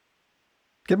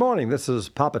Good morning. This is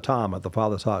Papa Tom at the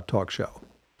Father's Heart Talk Show.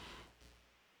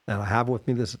 And I have with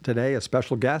me today a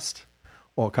special guest,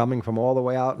 coming from all the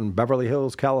way out in Beverly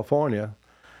Hills, California.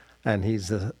 And he's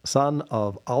the son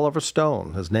of Oliver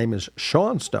Stone. His name is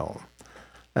Sean Stone.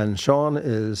 And Sean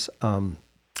is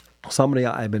somebody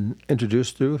I've been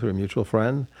introduced to through a mutual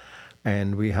friend.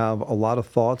 And we have a lot of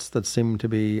thoughts that seem to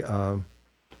be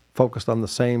focused on the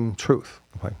same truth,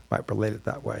 if I might relate it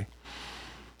that way.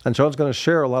 And Sean's going to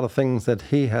share a lot of things that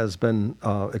he has been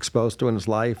exposed to in his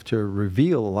life to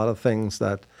reveal a lot of things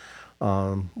that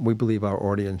we believe our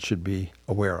audience should be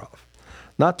aware of.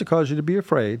 Not to cause you to be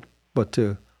afraid, but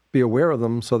to be aware of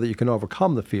them so that you can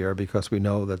overcome the fear, because we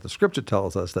know that the Scripture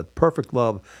tells us that perfect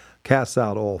love casts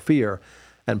out all fear,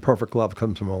 and perfect love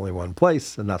comes from only one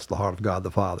place, and that's the heart of God the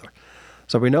Father.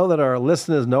 So we know that our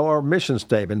listeners know our mission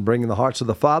statement, bringing the hearts of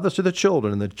the fathers to the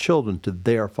children and the children to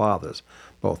their fathers,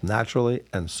 both naturally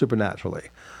and supernaturally.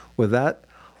 With that,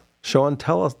 Sean,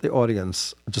 tell us, the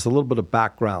audience, just a little bit of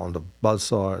background of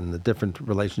Buzzsaw and the different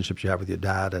relationships you have with your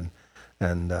dad and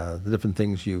the different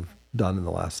things you've done in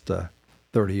the last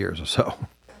 30 years or so.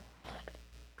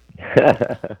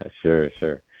 Sure.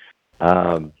 So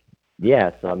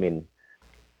I mean,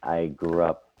 I grew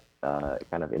up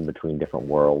kind of in between different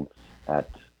worlds.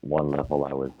 At one level,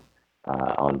 I was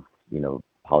on,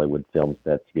 Hollywood film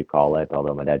sets, you could call it,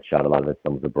 although my dad shot a lot of his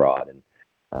films abroad in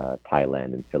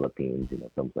Thailand and Philippines,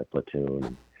 films like Platoon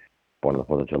and Born on the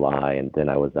 4th of July. And then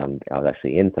I was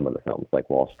actually in some of the films like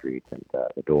Wall Street and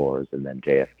The Doors, and then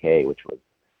JFK, which was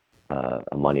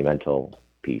a monumental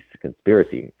piece, a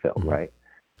conspiracy film, right?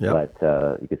 Yep. But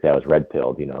you could say I was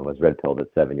red-pilled. I was red-pilled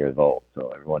at 7 years old. So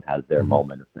everyone has their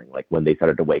moment of saying, like when they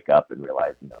started to wake up and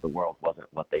realize, the world wasn't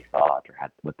what they thought or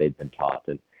had what they'd been taught.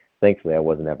 And thankfully, I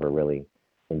wasn't ever really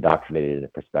indoctrinated in a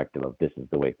perspective of this is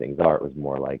the way things are. It was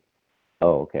more like,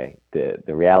 oh, okay, the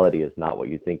reality is not what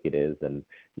you think it is. And,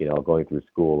 going through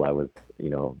school, I was,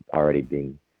 already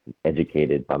being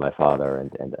educated by my father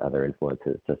and other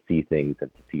influences to see things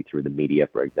and to see through the media,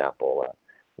 for example, at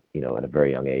a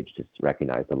very young age, just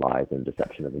recognize the lies and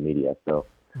deception of the media. So,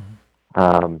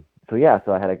 so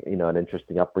I had an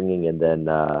interesting upbringing, and then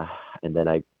I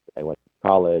went to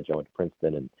college. I went to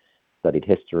Princeton and studied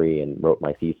history and wrote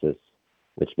my thesis,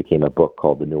 which became a book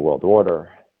called The New World Order.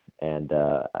 And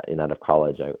out of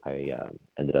college, I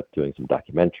ended up doing some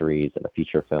documentaries and a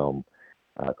feature film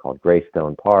called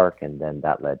Greystone Park, and then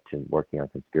that led to working on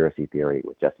conspiracy theory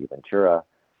with Jesse Ventura,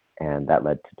 and that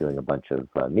led to doing a bunch of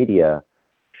media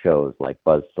shows like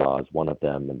Buzzsaw is one of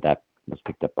them, and that was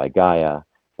picked up by Gaia.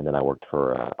 And then I worked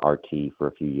for RT for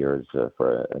a few years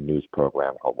for a news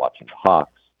program called Watching the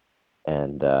Hawks,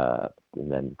 and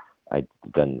then I've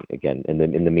done again. In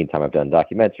the meantime, I've done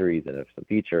documentaries and some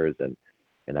features, and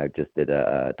I just did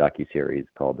a docuseries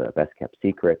called Best Kept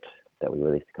Secret that we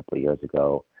released a couple of years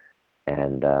ago,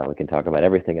 and we can talk about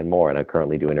everything and more. And I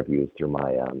currently do interviews through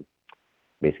my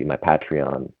basically my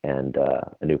Patreon and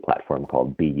a new platform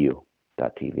called BU.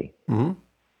 TV. Mm-hmm.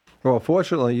 Well,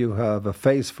 fortunately, you have a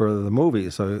face for the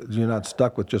movies, so you're not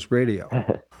stuck with just radio.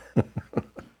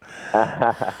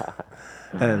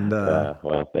 And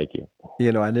well, thank you.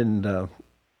 I didn't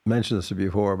mention this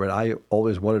before, but I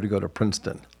always wanted to go to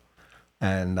Princeton,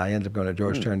 and I ended up going to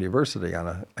Georgetown University on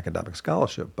an academic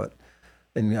scholarship. But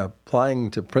in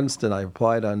applying to Princeton, I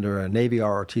applied under a Navy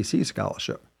ROTC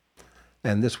scholarship.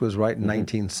 And this was right in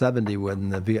 1970 when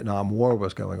the Vietnam War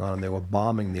was going on, and they were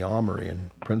bombing the armory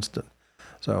in Princeton.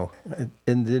 So it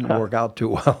didn't work out too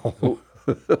well.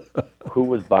 Who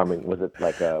was bombing? Was it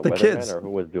like a the weatherman, kids, or who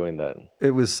was doing that?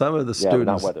 It was some of the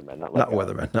students. Not weathermen. Not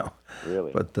weathermen, no.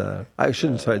 Really? But I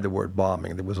shouldn't say the word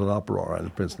bombing. There was an uproar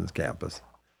on Princeton's campus.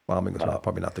 Bombing was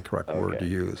probably not the correct word to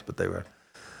use, but they were.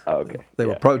 They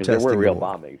were protesting. There were real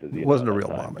bombings. It wasn't a real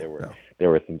bombing.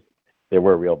 There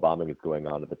were real bombings going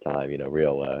on at the time,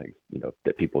 real,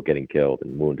 people getting killed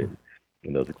and wounded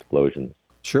in those explosions.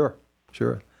 Sure.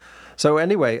 So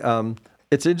anyway,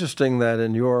 it's interesting that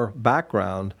in your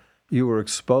background, you were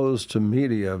exposed to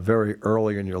media very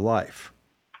early in your life.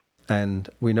 And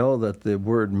we know that the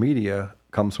word media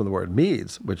comes from the word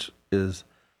Medes, which is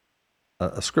a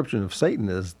description of Satan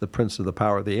as the prince of the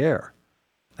power of the air,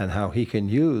 and how he can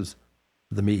use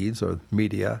the Medes or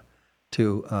media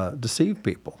to deceive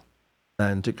people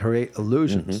and to create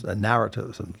illusions and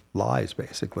narratives and lies,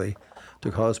 basically, to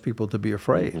cause people to be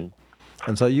afraid.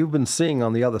 And so you've been seeing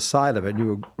on the other side of it.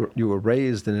 You were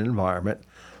raised in an environment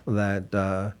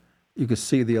that you could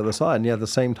see the other side. And yet at the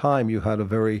same time, you had a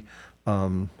very,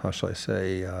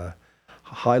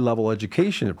 high-level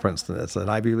education at Princeton. It's an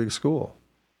Ivy League school.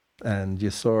 And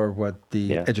you saw what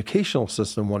the educational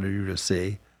system wanted you to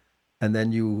see. And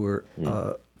then you were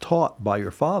taught by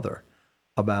your father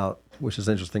about, which is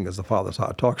interesting as the Father's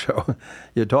Hot Talk Show,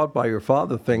 you're taught by your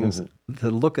father things to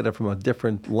look at it from a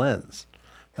different lens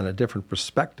and a different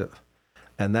perspective.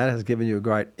 And that has given you a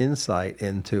great insight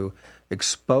into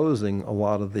exposing a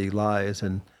lot of the lies,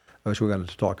 and which we're going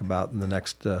to talk about in the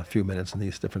next few minutes in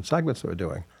these different segments that we're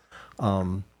doing.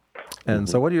 And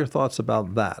so what are your thoughts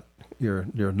about that,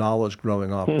 your knowledge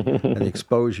growing up and the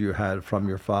exposure you had from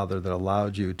your father that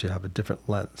allowed you to have a different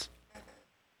lens?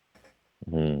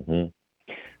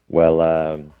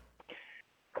 Well,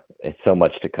 it's so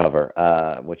much to cover.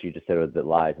 What you just said was the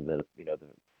lies and the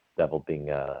devil being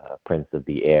a prince of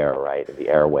the air, right? And the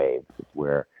airwaves. It's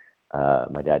where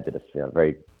my dad did a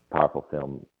very powerful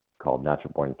film called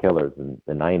Natural Born Killers in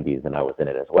the 90s, and I was in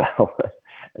it as well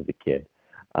as a kid.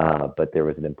 But there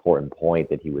was an important point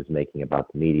that he was making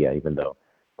about the media, even though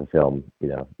the film,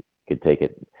 could take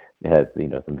it has,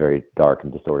 some very dark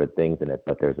and distorted things in it,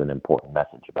 but there's an important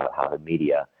message about how the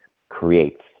media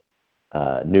creates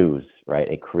news,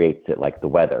 right? It creates it like the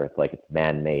weather. It's like it's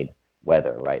man-made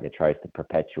weather, right? And it tries to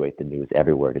perpetuate the news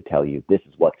everywhere to tell you this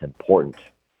is what's important.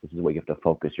 This is what you have to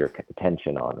focus your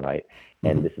attention on, right?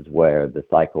 And this is where the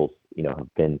cycles,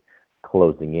 have been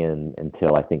closing in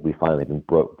until I think we finally been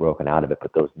broken out of it.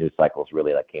 But those news cycles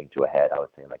really came to a head, I would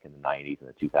say, like in the 90s and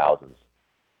the 2000s.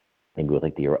 Maybe with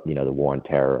like the war on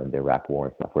terror and the Iraq war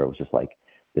and stuff, where it was just like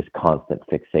this constant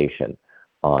fixation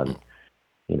on,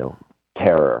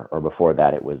 terror, or before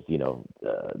that it was,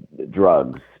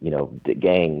 drugs,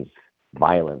 gangs,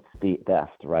 violence,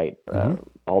 theft, right?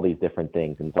 All these different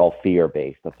things, and it's all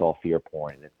fear-based. That's all fear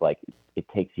porn, and it's like it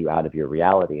takes you out of your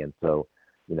reality. And so,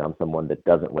 I'm someone that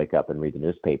doesn't wake up and read the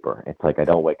newspaper. It's like I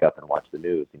don't wake up and watch the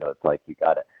news. It's like you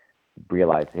got to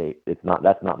realize, hey, that's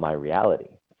not my reality.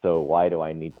 So why do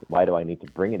I need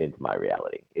to bring it into my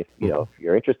reality? If if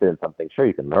you're interested in something, sure,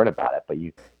 you can learn about it, but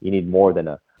you need more than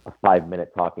a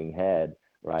 5-minute talking head,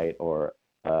 right? Or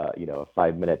a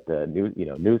 5-minute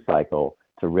news cycle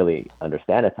to really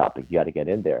understand a topic. You got to get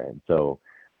in there. And so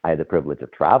I had the privilege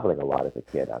of traveling a lot as a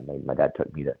kid. My dad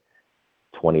took me to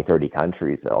 20, 30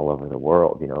 countries all over the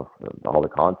world, all the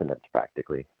continents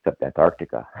practically, except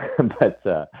Antarctica. But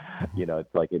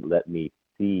it's like it let me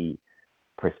see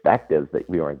perspectives that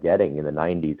we weren't getting in the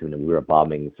 90s when we were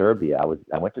bombing Serbia.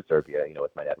 I went to Serbia,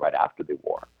 with my dad right after the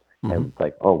war. And it's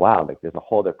like, oh wow, like there's a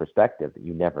whole other perspective that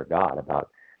you never got about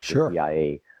the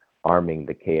CIA arming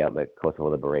the Kosovo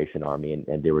Liberation Army,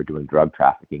 and they were doing drug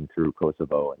trafficking through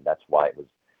Kosovo, and that's why it was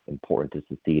important to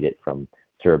secede it from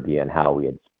Serbia, and how we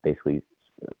had basically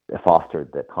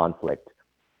fostered the conflict.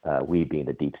 We being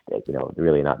the deep state,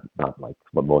 really not like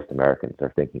what most Americans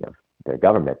are thinking of their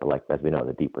government, but like, as we know,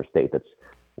 the deeper state that's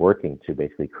working to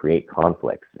basically create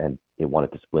conflicts, and it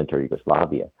wanted to splinter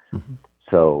Yugoslavia.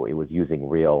 So it was using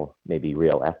maybe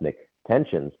real ethnic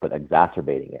tensions, but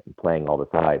exacerbating it and playing all the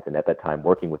sides. And at that time,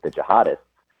 working with the jihadists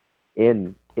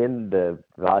in the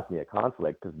Bosnia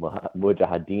conflict,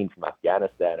 Mujahideen from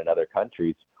Afghanistan and other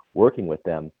countries, working with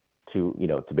them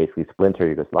to basically splinter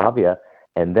Yugoslavia.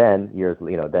 And then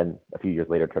then a few years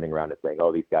later, turning around and saying,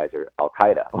 "Oh, these guys are Al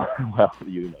Qaeda." Well,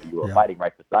 you were fighting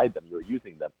right beside them. You were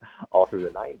using them all through the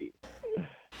 90s.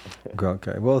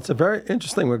 Okay. Well, it's a very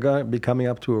interesting. We're going to be coming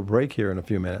up to a break here in a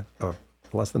few minutes, or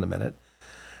less than a minute.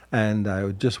 And I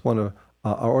would just want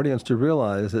our audience to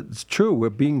realize that it's true. We're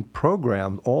being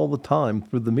programmed all the time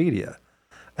through the media.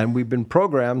 And we've been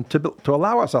programmed to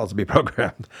allow ourselves to be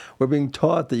programmed. We're being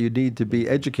taught that you need to be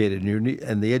educated,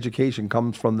 and the education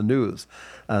comes from the news.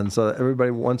 And so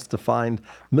everybody wants to find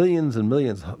millions and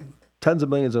millions, tens of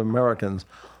millions of Americans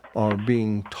are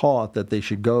being taught that they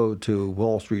should go to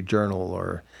Wall Street Journal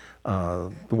or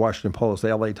the Washington Post,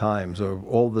 the LA Times, or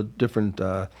all the different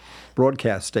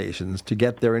broadcast stations to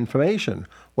get their information,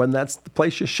 when that's the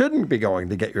place you shouldn't be going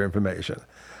to get your information.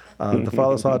 The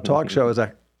Father's Hot Talk Show is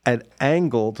an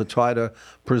angle to try to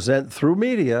present through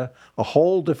media a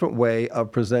whole different way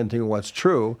of presenting what's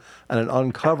true and an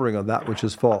uncovering of that which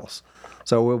is false.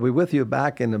 So we'll be with you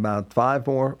back in about 5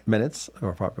 more minutes,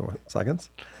 or 5 more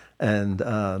seconds, and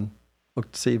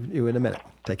look to see you in a minute.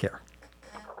 Take care.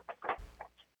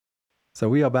 So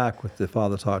we are back with the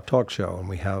Father's Hot Talk Show, and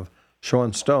we have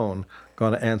Sean Stone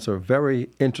going to answer a very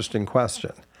interesting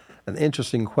question. An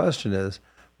interesting question is,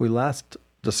 we last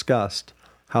discussed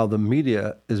how the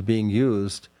media is being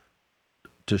used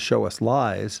to show us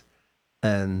lies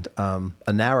and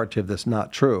a narrative that's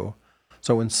not true.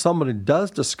 So when somebody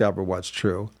does discover what's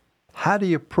true, how do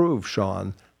you prove,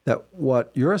 Sean, that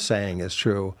what you're saying is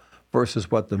true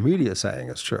versus what the media is saying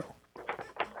is true?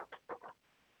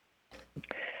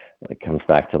 It comes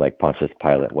back to like Pontius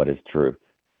Pilate, what is truth?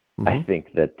 I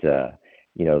think that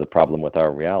the problem with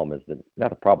our realm is that,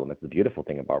 not a problem, it's the beautiful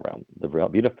thing of our realm. The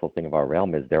beautiful thing of our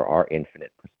realm is there are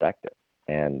infinite perspectives,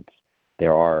 and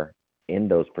there are, in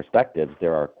those perspectives,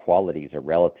 there are qualities or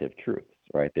relative truths,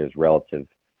 right? There's relative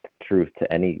truth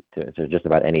to just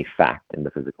about any fact in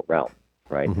the physical realm,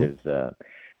 right? Mm-hmm.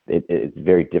 It's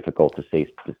very difficult to say,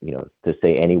 to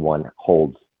say anyone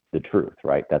holds the truth,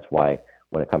 right? That's why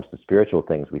when it comes to spiritual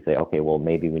things, we say, okay, well,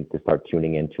 maybe we need to start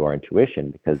tuning into our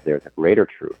intuition because there's a greater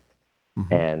truth.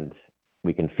 Mm-hmm. And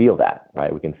we can feel that,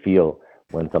 right? We can feel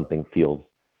when something feels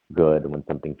good and when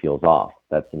something feels off.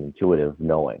 That's an intuitive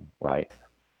knowing, right?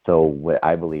 So what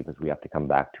I believe is we have to come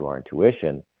back to our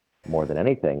intuition more than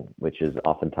anything, which is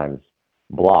oftentimes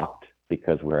blocked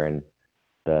because we're in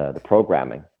the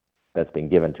programming that's being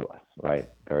given to us, right?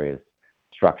 Various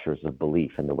structures of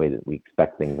belief and the way that we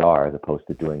expect things are, as opposed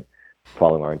to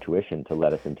following our intuition to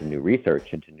let us into new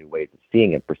research, into new ways of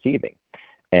seeing and perceiving.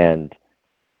 And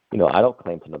I don't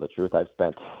claim to know the truth. I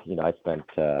spent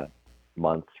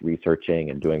months researching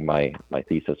and doing my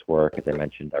thesis work. As I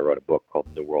mentioned, I wrote a book called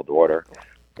New World Order,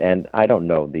 and I don't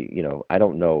know I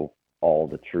don't know all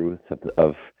the truth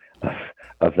of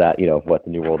that, of what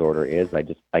the New World Order is.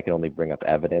 I can only bring up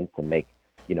evidence and make,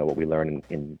 what we learn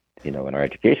in our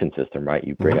education system, right?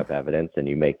 You bring up evidence and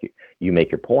you make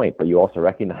your point, but you also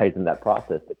recognize in that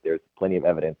process that there's plenty of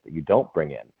evidence that you don't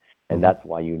bring in, and that's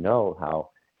why how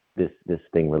this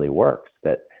thing really works,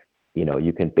 that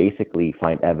you can basically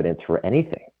find evidence for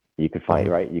anything. You could find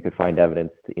you could find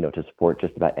evidence to support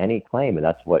just about any claim, and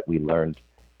that's what we learned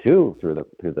too through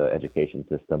the education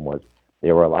system. Was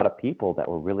there were a lot of people that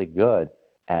were really good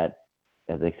at,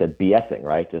 as they said, BSing,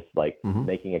 right? Just like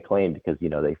making a claim because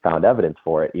they found evidence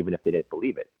for it even if they didn't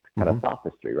believe it. Kind of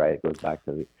sophistry, right? It goes back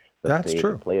to the stage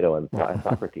of Plato and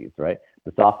Socrates, right?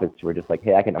 The sophists were just like,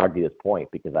 hey, I can argue this point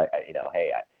because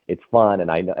it's fun and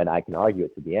I know, and I can argue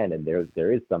it to the end, and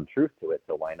there is some truth to it,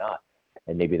 so why not?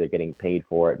 And maybe they're getting paid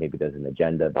for it, maybe there's an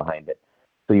agenda behind it.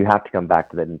 So you have to come back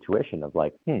to that intuition of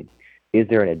like, is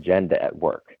there an agenda at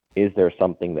work? Is there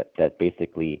something that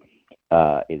basically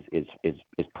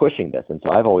is pushing this? And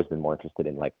so I've always been more interested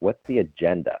in like, what's the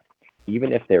agenda?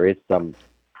 Even if there is some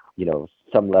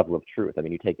level of truth. I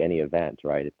mean, you take any event,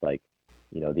 right? It's like,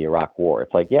 the Iraq War.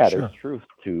 It's like, there's truth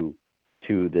to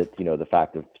the, the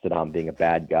fact of Saddam being a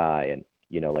bad guy, and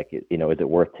is it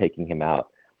worth taking him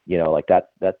out? Like that's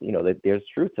there's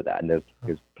truth to that, and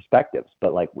there's perspectives.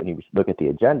 But like when you look at the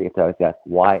agenda, you have to always ask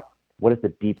why. What is the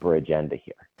deeper agenda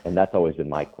here? And that's always been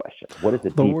my question. What is the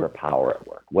deeper power at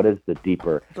work? What is the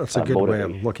deeper That's a good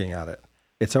motivation? way of looking at it.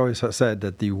 It's always said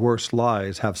that the worst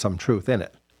lies have some truth in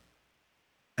it.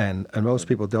 And most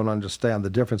people don't understand the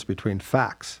difference between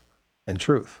facts and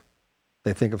truth.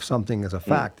 They think of something as a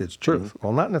fact, it's truth.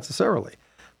 Well, not necessarily.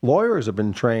 Lawyers have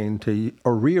been trained to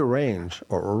rearrange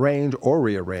or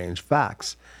rearrange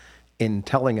facts in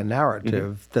telling a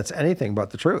narrative that's anything but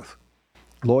the truth.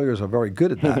 Lawyers are very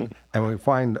good at that, and we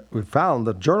found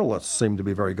that journalists seem to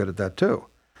be very good at that too.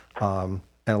 And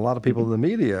a lot of people in the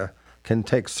media can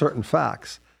take certain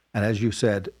facts and, as you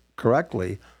said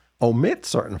correctly, omit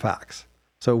certain facts.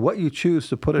 So what you choose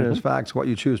to put in as facts, what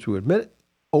you choose to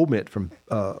omit from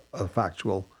a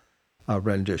factual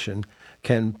rendition,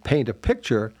 can paint a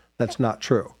picture that's not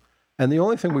true. And the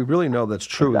only thing we really know that's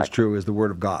true is the Word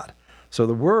of God. So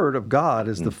the Word of God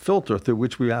is the filter through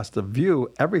which we have to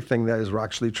view everything that is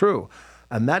actually true.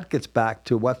 And that gets back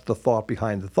to what's the thought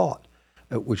behind the thought,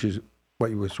 which is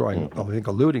what you were trying, I think,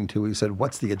 alluding to. He said,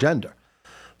 what's the agenda?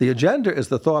 The agenda is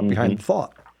the thought behind the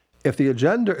thought. If the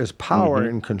agenda is power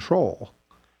and control,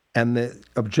 and the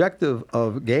objective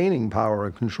of gaining power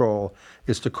and control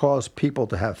is to cause people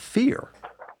to have fear,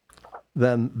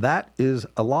 then that is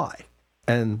a lie.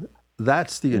 And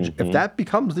that's if that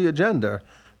becomes the agenda,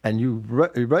 and you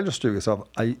register yourself,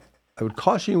 I would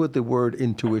caution you with the word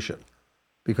intuition,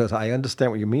 because I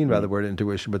understand what you mean by the word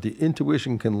intuition, but the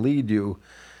intuition can lead you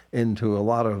into a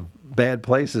lot of bad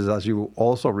places, as you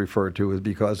also referred to, is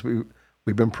because we've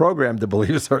been programmed to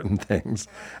believe certain things.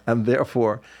 And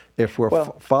therefore, if we're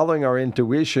following our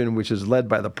intuition, which is led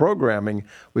by the programming,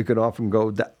 we could often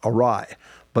go awry.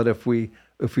 But if we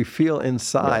feel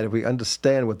inside, if we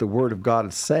understand what the Word of God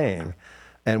is saying,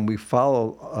 and we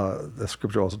follow, the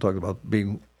Scripture also talks about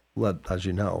being led, as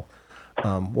you know,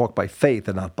 walk by faith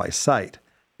and not by sight.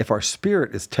 If our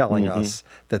spirit is telling us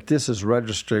that this is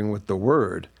registering with the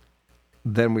Word,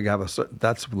 then we have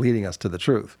that's leading us to the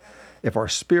truth. If our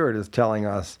spirit is telling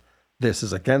us this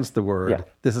is against the Word,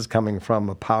 this is coming from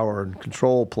a power and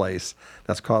control place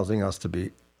that's causing us to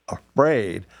be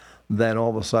afraid, then all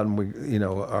of a sudden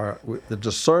the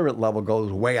discernment level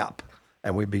goes way up,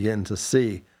 and we begin to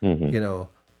see,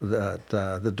 that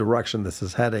the direction this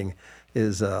is heading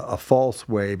is a false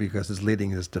way because it's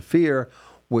leading us to fear,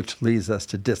 which leads us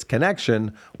to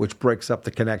disconnection, which breaks up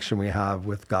the connection we have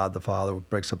with God the Father, which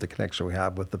breaks up the connection we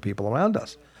have with the people around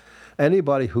us.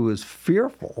 Anybody who is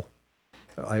fearful,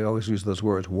 I always use those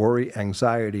words, worry,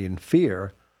 anxiety, and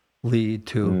fear lead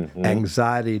to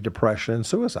anxiety, depression, and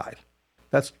suicide.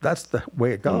 That's the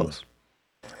way it goes.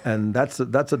 And that's a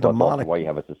Well, it's demonic. also why you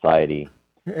have a society.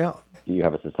 Yeah. You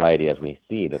have a society, as we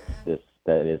see, that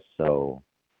is so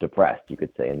depressed. You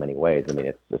could say in many ways. I mean,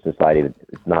 it's a society that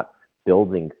is not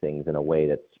building things in a way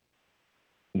that's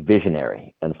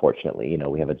visionary. Unfortunately,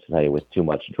 we have a society with too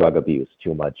much drug abuse,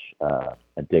 too much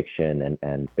addiction,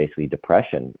 and basically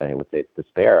depression. I would say it's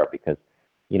despair because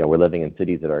we're living in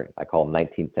cities that are, I call them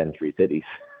 19th century cities.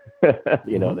 They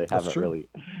haven't really,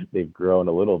 they've grown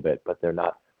a little bit, but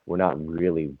we're not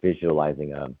really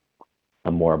visualizing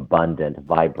a more abundant,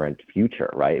 vibrant future,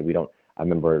 right? I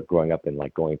remember growing up and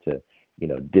going to,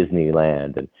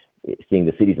 Disneyland and seeing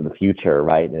the cities of the future,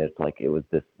 right? And it's like,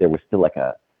 there was still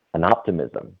an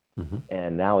optimism.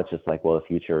 And now it's just like, well, the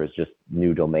future is just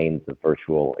new domains of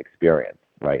virtual experience,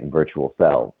 right? And virtual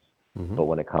selves. But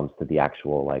when it comes to the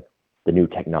actual, the new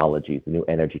technologies, the new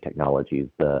energy technologies,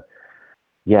 the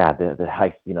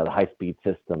high speed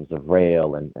systems of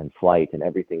rail and flight and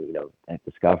everything,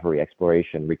 discovery,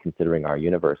 exploration, reconsidering our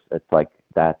universe. It's like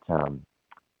that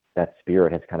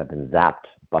spirit has kind of been zapped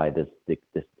by this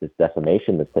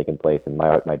decimation that's taken place. And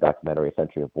my documentary, A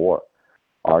Century of War,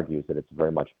 argues that it's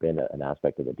very much been an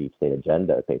aspect of the deep state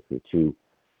agenda, basically to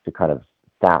kind of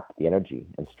sap the energy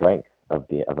and strength of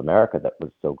America that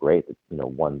was so great that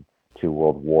won 2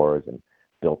 world wars and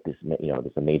built this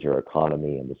major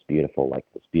economy and this beautiful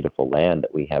land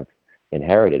that we have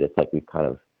inherited. It's like we've kind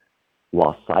of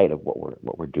lost sight of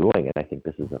what we're doing, and I think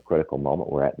this is a critical moment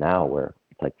we're at now, where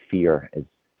it's like fear is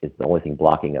the only thing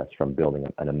blocking us from building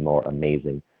a more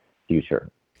amazing future.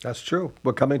 That's true.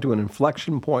 We're coming to an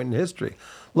inflection point in history.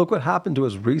 Look what happened to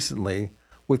us recently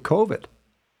with COVID.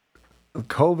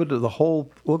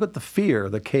 Look at the fear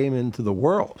that came into the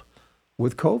world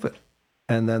with COVID.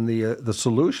 And then the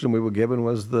solution we were given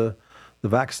was the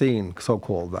vaccine,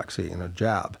 so-called vaccine, a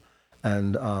jab.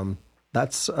 And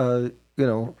that's,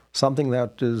 something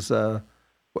that is, I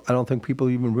don't think people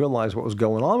even realize what was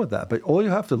going on with that. But all you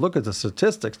have to look at the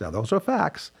statistics now. Those are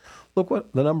facts. Look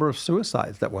what the number of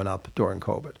suicides that went up during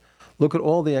COVID. Look at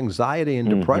all the anxiety and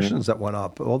depressions that went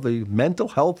up, all the mental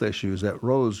health issues that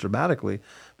rose dramatically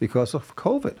because of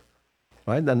COVID,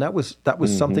 right? And that was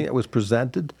something that was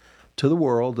presented to the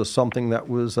world as something that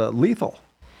was lethal.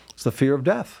 It's the fear of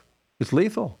death. It's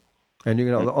lethal. And,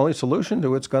 the only solution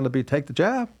to it's going to be take the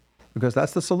jab, because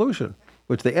that's the solution,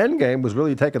 which the end game was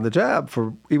really taking the jab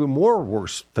for even more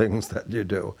worse things that you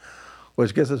do,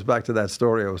 which gets us back to that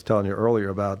story I was telling you earlier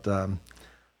about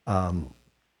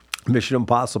Mission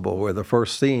Impossible, where the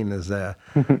first scene is a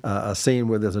scene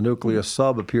where there's a nuclear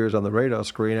sub appears on the radar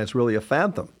screen. It's really a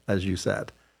phantom, as you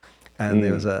said. And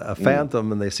there's a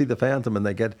phantom, and they see the phantom, and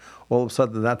they get, all of a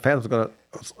sudden, that phantom's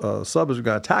sub is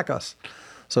going to attack us.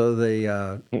 So they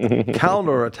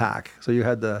counterattack. So you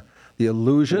had the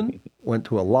illusion went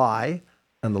to a lie,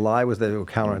 and the lie was they were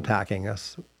counterattacking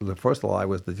us. The first lie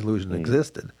was the illusion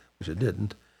existed, which it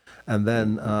didn't. And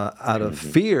then out of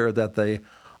fear that the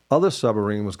other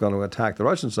submarine was going to attack the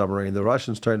Russian submarine, the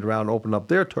Russians turned around and opened up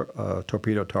their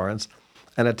torpedo torrents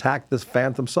and attacked this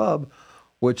phantom sub,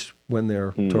 which when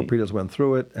their torpedoes went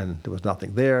through it and there was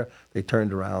nothing there, they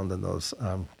turned around and those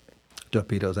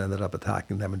torpedoes ended up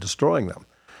attacking them and destroying them.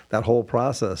 That whole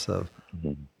process of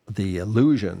the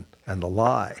illusion and the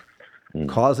lie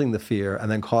causing the fear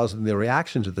and then causing the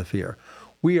reaction to the fear.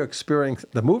 We are experiencing,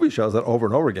 the movie shows that over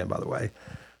and over again, by the way,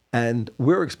 and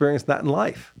we're experiencing that in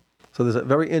life. So there's a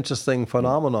very interesting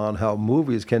phenomenon how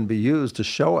movies can be used to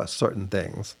show us certain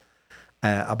things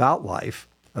about life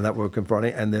and that we're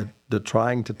confronting, and they're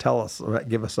trying to tell us, or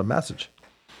give us a message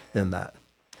in that.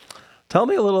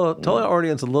 Tell our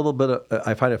audience a little bit,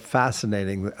 I find it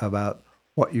fascinating about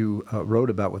what you wrote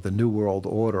about with the New World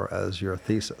Order as your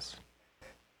thesis.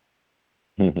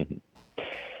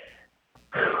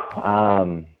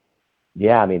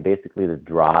 Basically the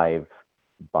drive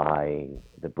by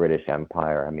the British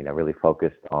Empire. I really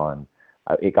focused on,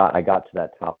 I got to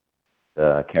that top,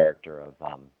 the character of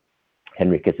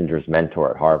Henry Kissinger's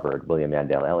mentor at Harvard, William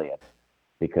Mandel Elliott,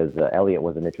 because Elliott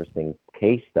was an interesting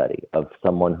case study of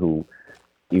someone who,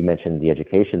 you mentioned the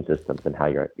education systems and how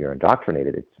you're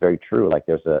indoctrinated. It's very true. Like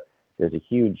there's a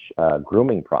huge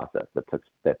grooming process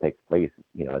that takes place,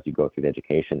 as you go through the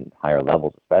education, higher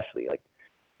levels especially. Like,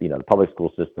 the public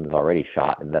school system is already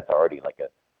shot, and that's already like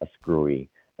a screwy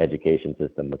education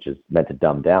system, which is meant to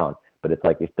dumb down. But it's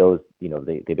like if those,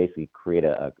 they basically create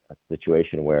a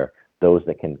situation where those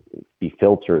that can be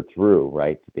filtered through,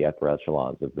 right, to the upper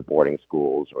echelons of the boarding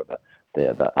schools or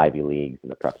the Ivy Leagues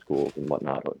and the prep schools and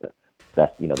whatnot, or the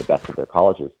best, the best of their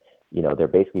colleges, they're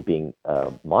basically being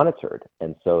monitored.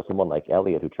 And so someone like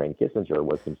Elliot, who trained Kissinger,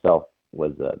 Elliot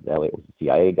was a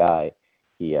CIA guy.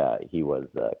 He was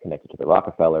connected to the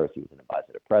Rockefellers. He was an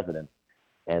advisor to presidents.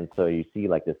 And so you see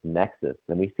like this nexus,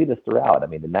 and we see this throughout. I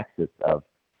mean, the nexus of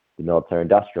the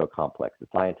military-industrial complex, the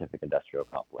scientific-industrial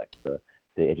complex, the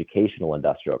educational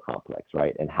industrial complex,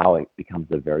 right? And how it becomes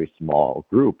a very small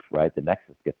group, right? The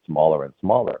nexus gets smaller and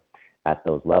smaller at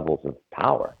those levels of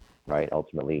power, right?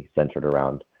 Ultimately centered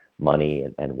around money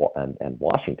and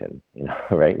Washington,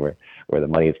 right? Where the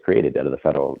money is created out of the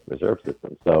Federal Reserve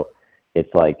System. So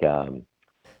it's like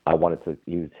I wanted to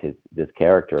use this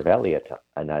character of Elliot,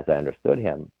 and as I understood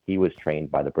him, he was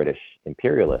trained by the British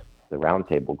imperialists, the Round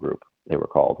Table Group, they were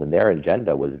called, and their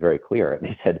agenda was very clear.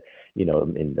 They said, in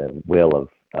the will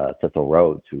of Cecil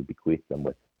Rhodes, who bequeathed them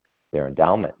with their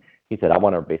endowment, he said, I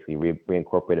want to basically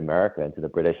reincorporate America into the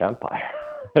British Empire.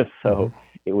 So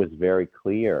it was very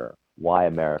clear why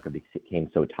America became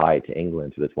so tied to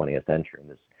England through the 20th century, and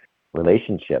this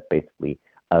relationship basically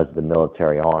as the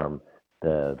military arm,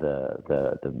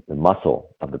 the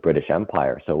muscle of the British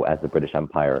Empire. So as the British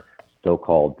Empire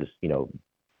so-called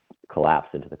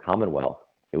collapsed into the Commonwealth,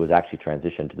 it was actually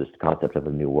transitioned to this concept of a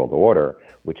new world order,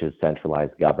 which is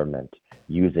centralized government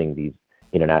using these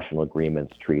international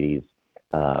agreements, treaties,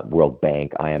 World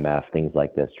Bank, IMF, things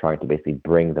like this, trying to basically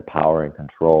bring the power and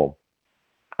control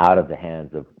out of the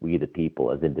hands of we the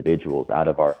people as individuals, out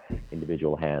of our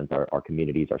individual hands, our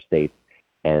communities, our states,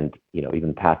 and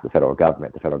even past the federal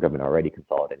government. The federal government already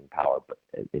consolidating power, but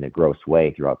in a gross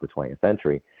way throughout the 20th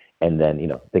century. And then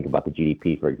think about the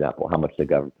GDP, for example, how much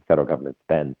the federal government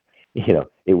spends.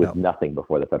 It was nothing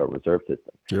before the Federal Reserve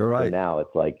System. You're right. So now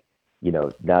it's like,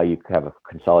 now you have a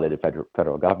consolidated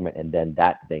federal government, and then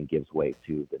that gives way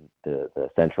to the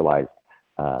centralized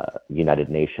United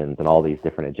Nations and all these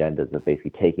different agendas of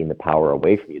basically taking the power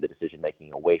away from you, the decision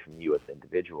making away from you as an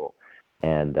individual.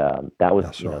 And that was,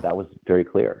 that was very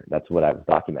clear. That's what I was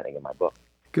documenting in my book.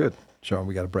 Good, Sean.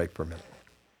 We got a break for a minute.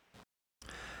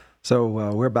 So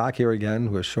we're back here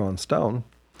again with Sean Stone,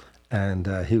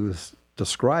 and he was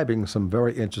describing some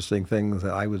very interesting things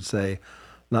that I would say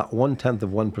not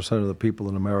 0.1% of the people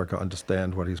in America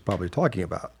understand what he's probably talking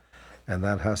about. And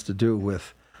that has to do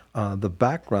with the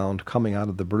background coming out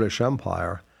of the British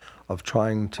Empire of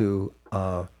trying to,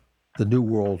 the New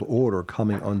World Order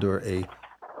coming under a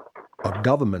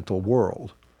governmental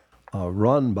world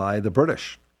run by the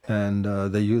British. And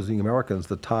they're using Americans.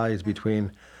 The ties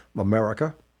between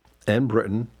America and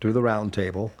Britain through the Round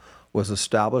Table was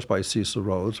established by Cecil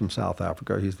Rhodes from South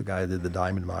Africa. He's the guy that did the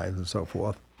diamond mines and so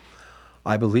forth.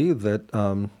 I believe that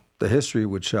the history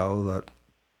would show that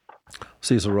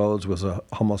Cecil Rhodes was a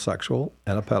homosexual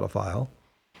and a pedophile.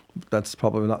 That's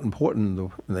probably not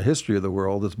important in the history of the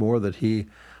world. It's more that he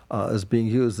is being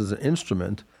used as an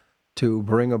instrument to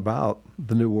bring about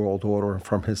the New World Order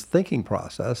from his thinking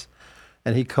process.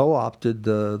 And he co-opted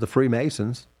the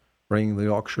Freemasons, bringing the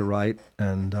Yorkshire Rite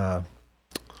and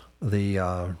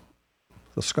the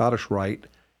Scottish Rite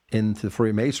into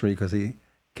Freemasonry because he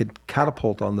could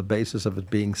catapult on the basis of it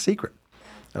being secret.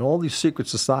 And all these secret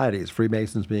societies,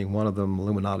 Freemasons being one of them,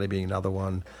 Illuminati being another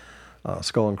one,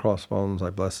 Skull and Crossbones,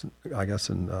 I guess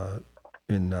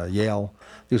in Yale.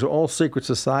 These are all secret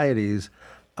societies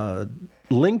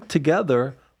linked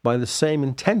together by the same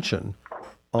intention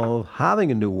of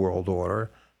having a new world order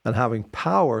and having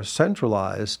power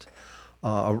centralized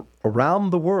around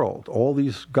the world. All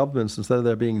these governments, instead of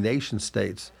there being nation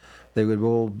states, they would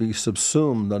all be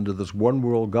subsumed under this one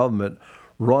world government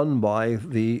run by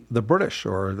the British,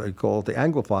 or they call it the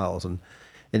Anglophiles. And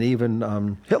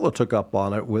even Hitler took up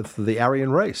on it with the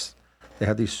Aryan race. They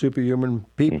had these superhuman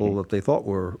people that they thought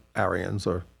were Aryans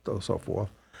or so forth,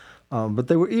 but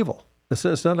they were evil.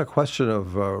 It's not a question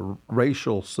of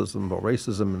racial system or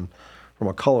racism from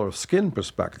a color of skin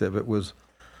perspective. It was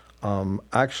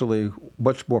actually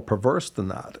much more perverse than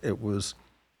that. It was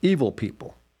evil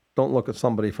people. Don't look at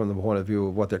somebody from the point of view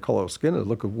of what their color of skin is.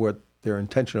 Look at what their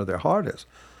intention of their heart is.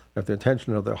 If the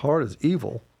intention of their heart is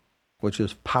evil, which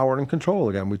is power and control,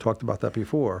 again, we talked about that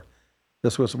before,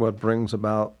 this was what brings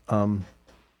about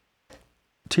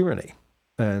tyranny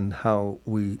and how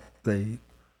they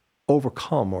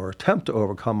overcome or attempt to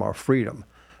overcome our freedom.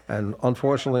 And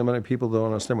unfortunately, many people don't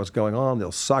understand what's going on.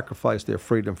 They'll sacrifice their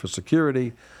freedom for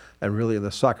security, and really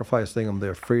the sacrificing of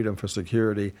their freedom for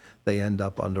security, they end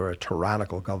up under a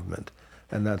tyrannical government.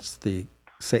 And that's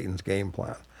Satan's game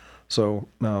plan. So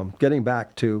getting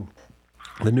back to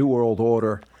the New World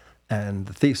Order and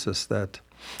the thesis that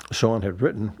Sean had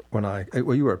written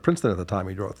you were at Princeton at the time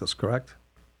he wrote this, correct?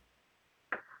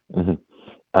 Mm-hmm.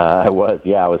 I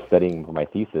was studying for my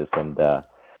thesis, and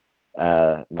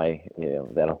I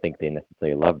don't think they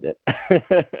necessarily loved it.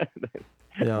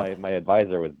 Yeah. My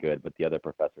advisor was good, but the other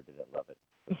professor didn't love it.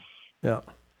 Yeah.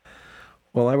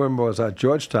 Well, I remember I was at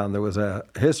Georgetown. There was a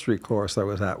history course I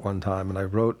was at one time, and I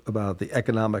wrote about the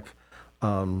economic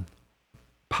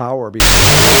power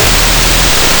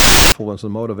influence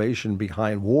and motivation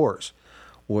behind wars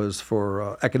was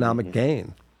for economic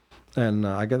gain. And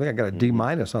I think I got a D-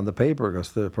 on the paper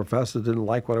because the professor didn't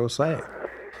like what I was saying.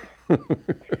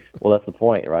 Well, that's the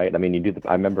point, right? I mean,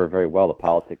 I remember very well the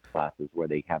politics classes where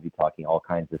they have you talking all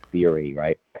kinds of theory,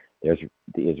 right? There's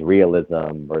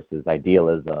realism versus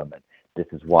idealism, and this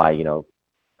is why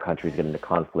countries get into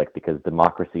conflict because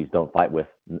democracies don't fight with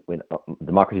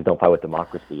democracies. They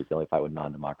only fight with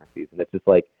non-democracies, and it's just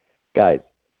like, guys,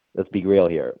 let's be real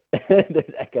here.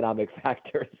 There's economic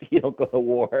factors. You don't go to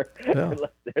war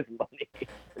unless there's money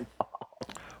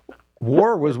involved.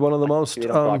 War was one of the most we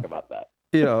don't talk about that.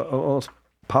 Most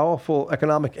powerful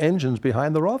economic engines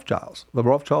behind the Rothschilds. The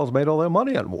Rothschilds made all their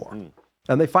money on war,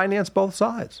 and they financed both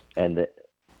sides. And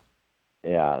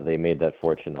they made that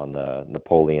fortune on the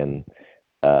Napoleon.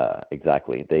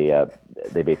 Exactly. They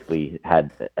basically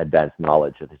had advanced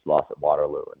knowledge of his loss at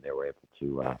Waterloo, and they were able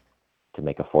to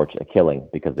make a killing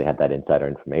because they had that insider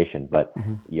information. But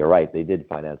you're right, they did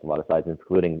finance a lot of sides,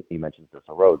 including, you mentioned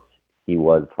Cecil Rhodes. He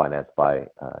was financed by,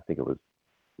 I think it was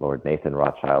Lord Nathan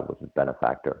Rothschild was his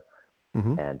benefactor,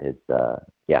 and his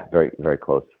very, very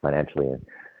close financially.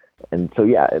 And so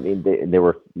I mean they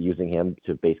were using him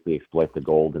to basically exploit the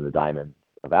gold and the diamonds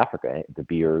of Africa. De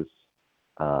Beers,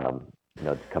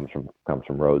 it comes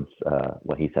from Rhodes,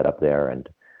 what he set up there, and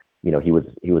he was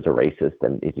a racist.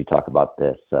 And if you talk about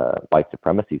this white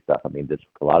supremacy stuff, I mean,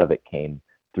 a lot of it came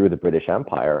through the British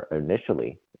Empire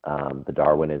initially. The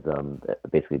Darwinism,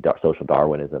 basically social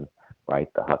Darwinism,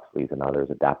 right? The Huxleys and others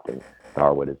adapting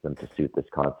Darwinism to suit this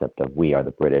concept of we are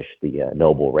the British, the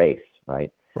noble race,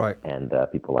 right? Right. And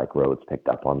people like Rhodes picked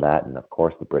up on that, and of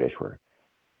course the British were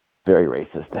very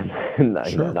racist, and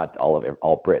not all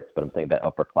Brits, but I'm saying that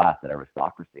upper class, that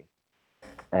aristocracy.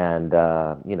 And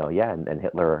and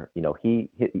Hitler,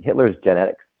 Hitler's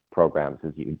genetics programs,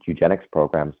 his eugenics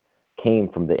programs, came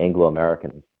from the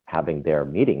Anglo-Americans having their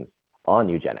meetings on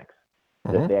eugenics.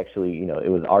 That they actually,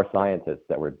 it was our scientists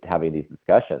that were having these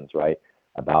discussions, right,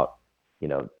 about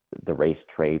the race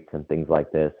traits and things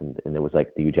like this, and it was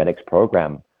like the eugenics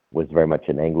program was very much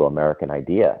an Anglo-American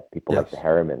idea. People like the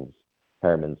Harriman's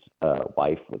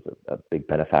wife was a big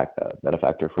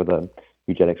benefactor for the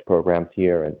eugenics programs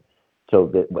here, and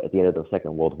so at the end of the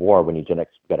Second World War, when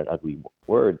eugenics got an ugly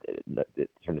word, it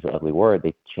turned into an ugly word.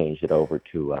 They changed it over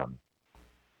to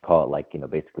call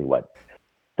it basically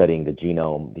studying the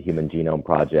genome, the Human Genome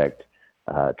Project,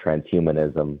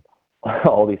 transhumanism,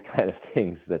 all these kind of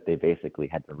things that they basically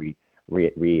had to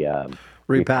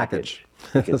repackage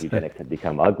because eugenics had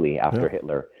become ugly after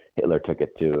Hitler took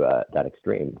it to that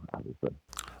extreme, obviously.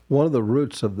 One of the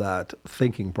roots of that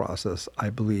thinking process, I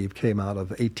believe, came out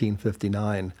of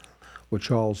 1859, where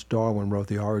Charles Darwin wrote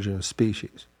The Origin of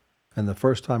Species. And the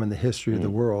first time in the history of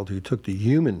the world, he took the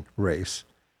human race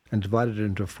and divided it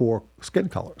into 4 skin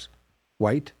colors: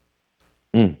 white,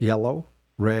 yellow,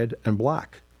 red, and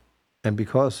black. And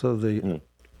because of the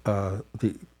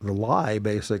lie,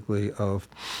 basically, of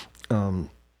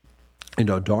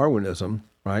Darwinism,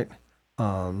 right?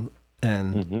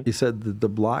 He said that the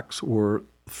blacks were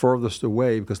furthest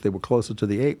away because they were closer to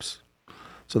the apes.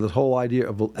 So this whole idea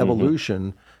of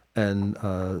evolution and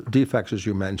defects, as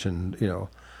you mentioned,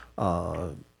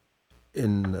 and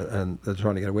they're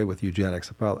trying to get away with eugenics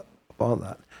upon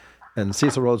that. And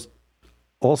Cecil Rhodes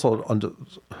also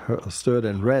understood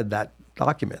and read that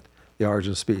document, The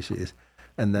Origin of Species.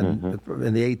 And then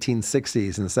in the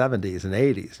 1860s and 70s and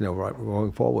 80s,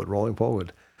 rolling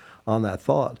forward on that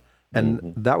thought.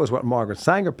 And that was what Margaret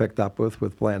Sanger picked up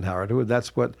with Planned Parenthood.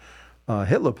 That's what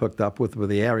Hitler picked up with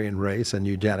the Aryan race and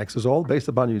eugenics. It was all based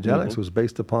upon eugenics, was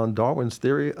based upon Darwin's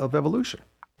theory of evolution.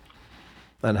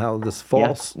 And how this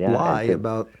false lie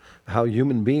about how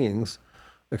human beings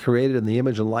are created in the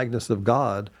image and likeness of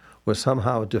God was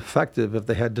somehow defective if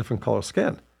they had different color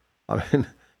skin. I mean,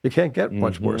 you can't get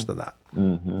much worse than that.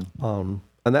 And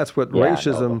that's what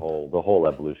racism... No, the whole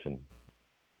evolution.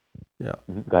 Yeah.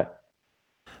 Go ahead.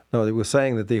 No, they were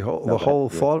saying that the whole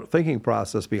thinking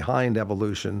process behind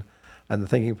evolution and the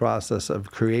thinking process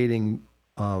of creating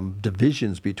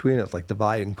divisions between us, like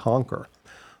divide and conquer,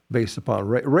 based upon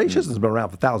racism has been around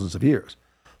for thousands of years.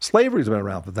 Slavery's been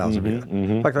around for thousands of years.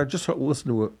 In fact, I just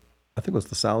listened to, I think it was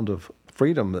The Sound of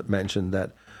Freedom that mentioned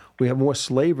that we have more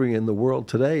slavery in the world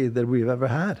today than we've ever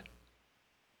had.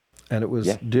 And it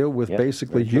was deal with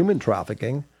basically human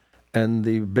trafficking, and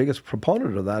the biggest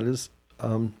proponent of that is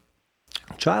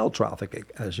child trafficking,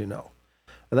 as you know.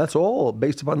 And that's all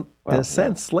based upon, in a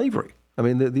sense, slavery. I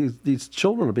mean, these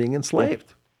children are being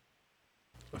enslaved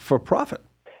for profit.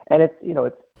 And it's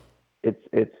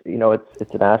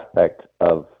an aspect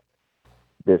of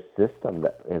this system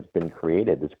that has been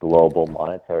created, this global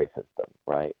monetary system,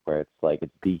 right? Where it's like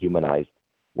it's dehumanized.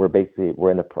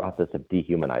 We're in the process of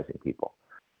dehumanizing people.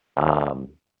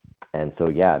 And so,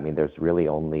 I mean, there's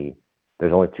only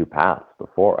two paths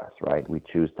before us, right? We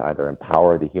choose to either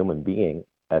empower the human being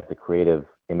as the creative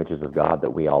images of God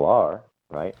that we all are,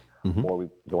 right? Or we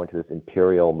go into this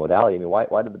imperial modality. I mean,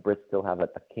 why do the Brits still have a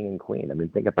king and queen? I mean,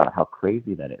 think about how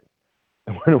crazy that is.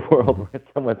 We're in a world where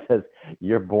someone says,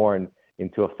 you're born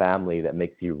into a family that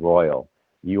makes you royal.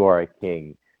 You are a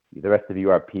king. The rest of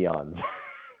you are peons.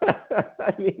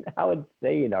 I mean, how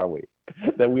insane are we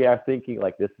that we are thinking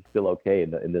like this is still okay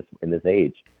in this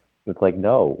age? It's like,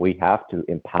 no, we have to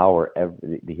empower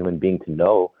the human being to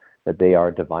know that they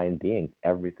are divine beings,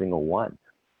 every single one.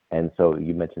 And so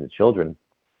you mentioned the children.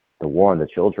 The war on the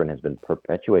children has been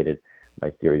perpetuated.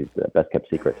 My series, Best Kept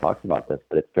Secret, talks about this,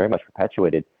 but it's very much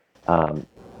perpetuated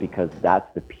because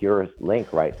that's the purest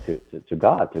link, right, to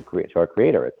God, to our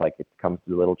Creator. It's like it comes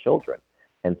to the little children.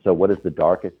 And so what is the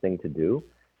darkest thing to do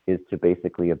is to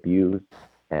basically abuse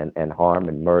and harm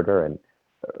and murder and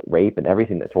rape and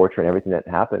everything, that torture and everything that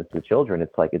happens to children.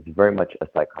 It's like it's very much a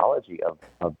psychology of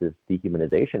this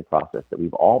dehumanization process that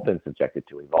we've all been subjected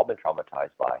to. We've all been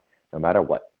traumatized by, no matter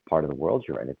what part of the world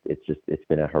you're in. It's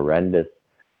been a horrendous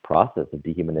process of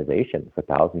dehumanization for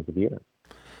thousands of years.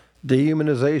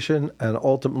 Dehumanization and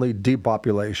ultimately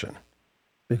depopulation,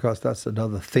 because that's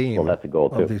another theme that's a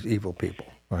goal too. Of these evil people,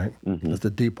 right? Is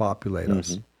to depopulate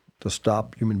us, to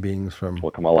stop human beings from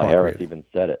Kamala Harris even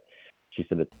said it. She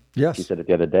said it. Yes. She said it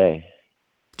the other day.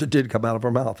 It did come out of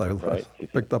her mouth. I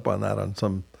picked up on that on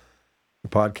some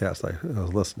podcast I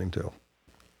was listening to,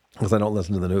 because I don't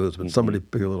listen to the news, but somebody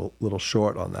put a little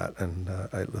short on that, and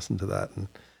I listened to that, and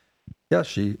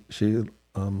she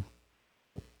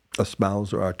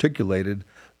espoused or articulated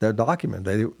their document.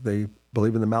 They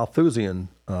believe in the Malthusian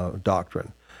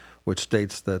doctrine, which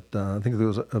states that I think there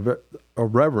was a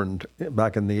reverend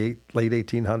back in the late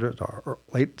 1800s or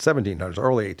late 1700s,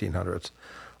 early 1800s,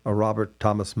 Robert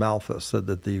Thomas Malthus, said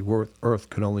that the earth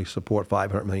could only support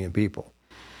 500 million people.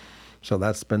 So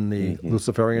that's been the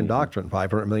Luciferian doctrine,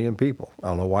 500 million people. I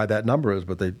don't know why that number is,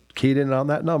 but they keyed in on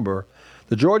that number.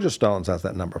 The Georgia Stones has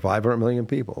that number, 500 million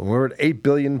people. And we're at 8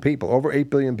 billion people, over 8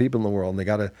 billion people in the world, and they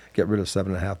got to get rid of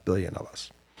 7.5 billion of us.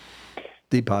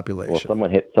 Depopulation. Well,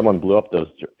 someone blew up those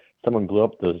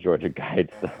Georgia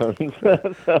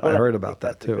Guidestones. So I heard about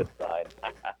that too. Right.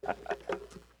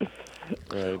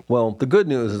 Well, the good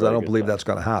news is I don't believe that's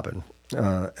going to happen,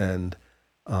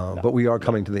 but we are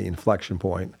coming to the inflection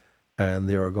point, and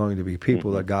there are going to be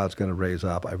people that God's going to raise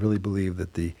up. I really believe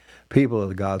that the people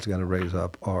that God's going to raise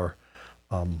up are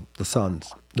the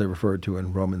sons they referred to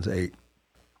in Romans 8.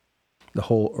 The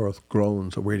whole earth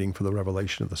groans, waiting for the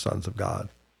revelation of the sons of God.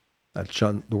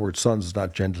 The word sons is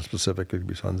not gender specific. It could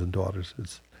be sons and daughters.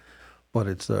 But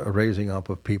it's a raising up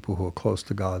of people who are close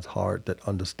to God's heart, that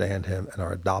understand Him and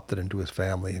are adopted into His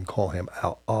family and call Him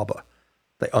Abba.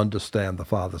 They understand the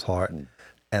Father's heart,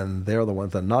 and they're the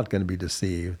ones that are not going to be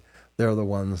deceived. They're the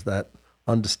ones that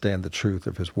understand the truth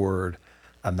of His Word,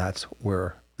 and that's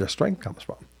where their strength comes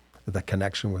from. The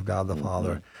connection with God the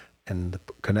Father and the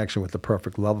connection with the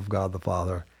perfect love of God the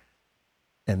Father.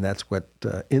 And that's what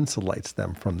insulates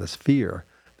them from this fear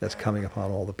that's coming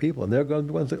upon all the people. And they're going to be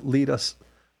the ones that lead us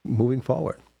moving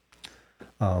forward.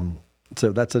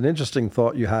 So that's an interesting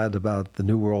thought you had about the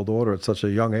New World Order at such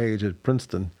a young age at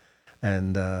Princeton,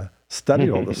 and studied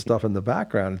all this stuff in the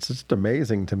background. It's just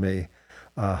amazing to me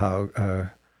how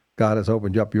God has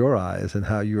opened up your eyes, and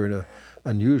how you're in an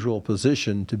unusual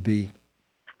position to be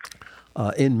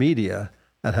in media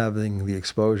and having the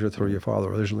exposure through your father.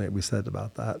 Originally, we said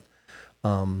about that.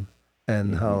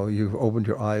 And how you've opened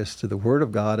your eyes to the Word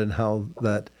of God, and how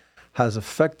that has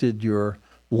affected your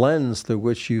lens through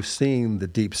which you've seen the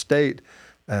deep state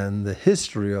and the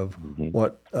history of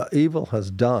what evil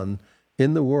has done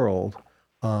in the world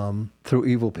through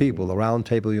evil people. The round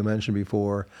table you mentioned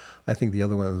before. I think the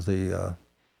other one is the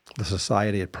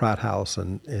society at Pratt House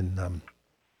in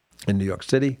New York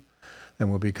City. And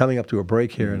we'll be coming up to a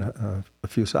break here in a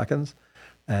few seconds.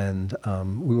 And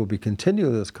we will be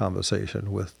continuing this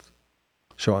conversation with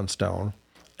Sean Stone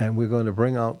and we're going to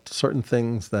bring out certain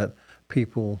things that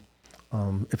people,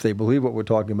 if they believe what we're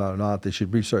talking about or not, they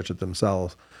should research it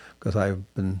themselves, because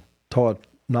I've been taught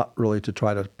not really to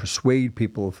try to persuade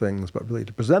people of things, but really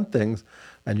to present things,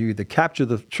 and you either capture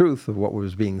the truth of what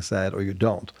was being said or you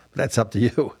don't. But that's up to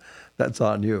you. That's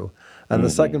on you. And the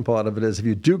second part of it is, if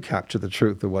you do capture the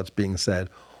truth of what's being said,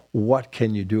 what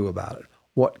can you do about it?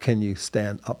 What can you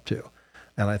stand up to?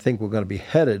 And I think we're going to be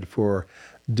headed for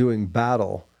doing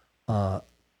battle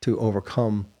to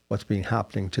overcome what's been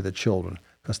happening to the children,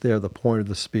 because they're the point of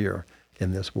the spear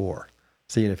in this war.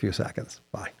 See you in a few seconds.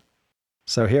 Bye.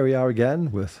 So here we are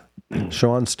again with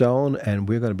Sean Stone, and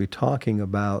we're going to be talking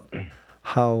about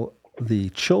how the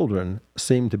children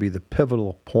seem to be the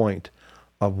pivotal point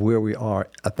of where we are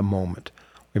at the moment.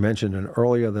 We mentioned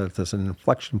earlier that there's an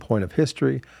inflection point of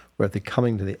history. We're at the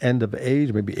coming to the end of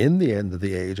age, maybe in the end of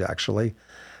the age, actually,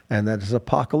 and that is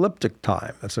apocalyptic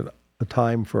time. It's a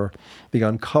time for the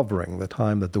uncovering, the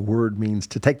time that the word means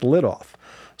to take the lid off.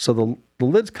 So the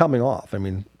lid's coming off. I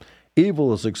mean,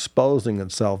 evil is exposing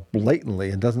itself blatantly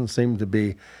and doesn't seem to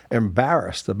be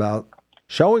embarrassed about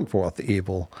showing forth the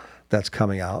evil that's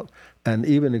coming out, and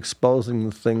even exposing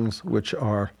the things which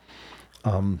are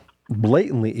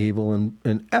blatantly evil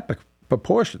in epic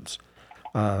proportions.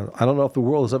 I don't know if the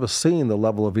world has ever seen the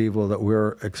level of evil that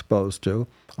we're exposed to.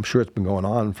 I'm sure it's been going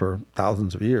on for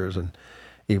thousands of years, and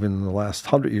even in the last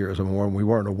 100 years or more, we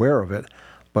weren't aware of it.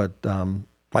 But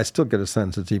I still get a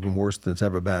sense it's even worse than it's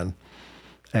ever been.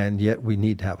 And yet we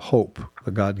need to have hope,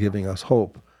 the God giving us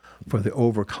hope for the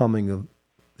overcoming of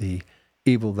the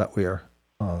evil that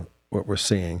what we're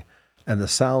seeing. And the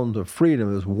sound of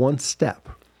freedom is one step,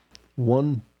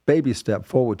 one baby step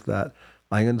forward to that.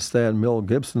 I understand Mel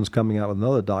Gibson's coming out with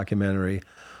another documentary,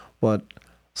 but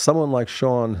someone like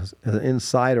Sean is an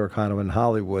insider kind of in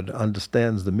Hollywood,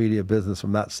 understands the media business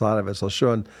from that side of it. So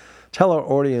Sean, tell our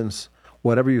audience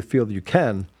whatever you feel that you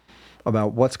can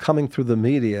about what's coming through the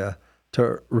media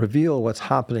to reveal what's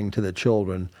happening to the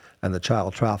children and the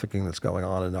child trafficking that's going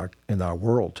on in our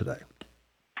world today.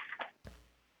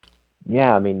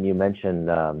 Yeah, I mean, you mentioned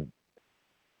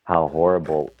how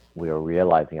horrible we are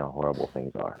realizing how horrible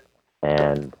things are,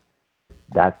 and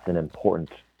that's an important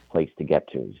place to get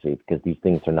to. You see, because these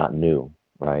things are not new,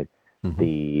 right?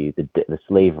 The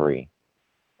slavery,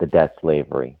 the death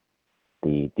slavery,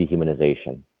 the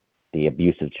dehumanization, the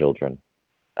abuse of children,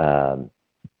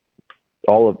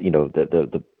 all of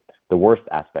the worst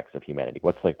aspects of humanity.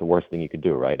 What's like the worst thing you could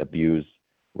do, right? Abuse,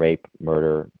 rape,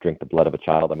 murder, drink the blood of a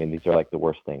child. I mean, these are like the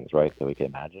worst things, right? That we can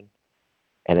imagine.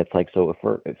 And it's like, so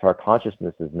if our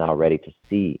consciousness is now ready to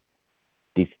see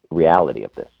the reality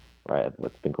of this, right,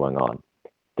 what's been going on,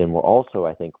 then we're also,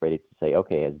 I think, ready to say,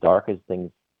 okay, as dark as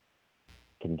things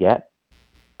can get,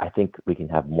 I think we can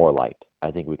have more light.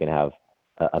 I think we can have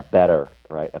a better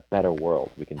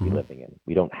world we can be living in.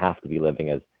 We don't have to be living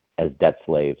as debt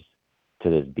slaves to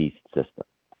this beast system.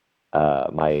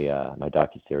 My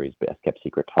docuseries, Best Kept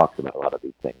Secret, talks about a lot of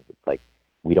these things. It's like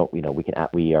we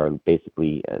are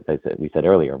basically, as we said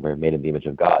earlier, we're made in the image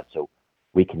of God, so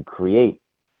we can create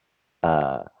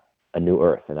a new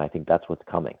earth, and I think that's what's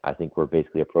coming. I think we're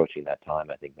basically approaching that time.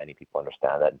 I think many people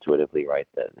understand that intuitively, right?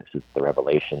 That this is the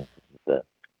revelation, this is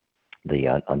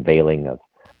the unveiling of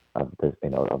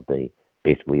the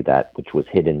basically that which was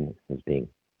hidden is being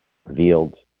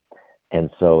revealed. And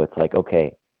so it's like,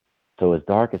 okay, so as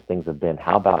dark as things have been,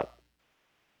 how about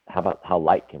how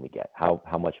light can we get? How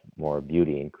much more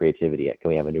beauty and creativity? Can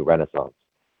we have a new renaissance?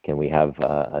 Can we have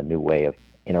a new way of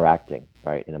interacting,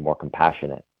 right, in a more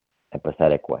compassionate,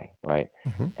 empathetic way, right?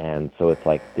 And so it's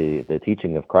like the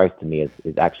teaching of Christ to me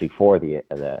is actually for the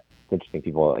it's interesting,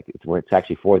 people like it's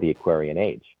actually for the Aquarian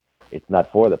age. It's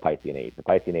not for the Piscean age. The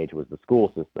Piscean age was the school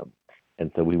system, and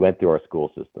so we went through our school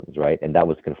systems, right? And that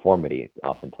was conformity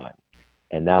oftentimes.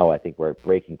 And now I think we're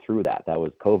breaking through that. That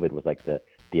was COVID was like the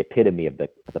epitome of the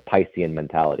Piscean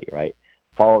mentality, right?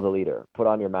 Follow the leader, put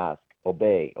on your mask,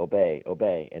 obey, obey,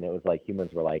 obey. And it was like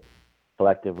humans were like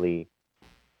collectively,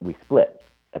 we split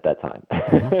at that time.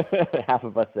 Half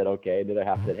of us said okay, the other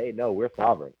half said, hey, no, we're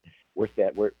sovereign. We're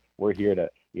here to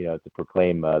to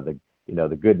proclaim the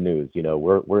good news.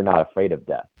 We're not afraid of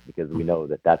death, because we know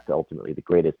that that's ultimately the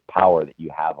greatest power that you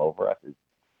have over us is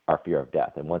our fear of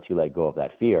death. And once you let go of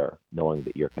that fear, knowing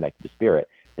that you're connected to spirit,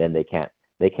 then they can't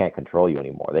control you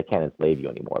anymore. They can't enslave you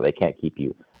anymore. They can't keep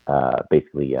you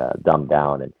basically dumbed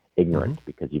down and ignorant,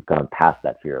 because you've gone past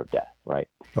that fear of death, right?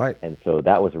 Right. And so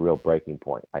that was a real breaking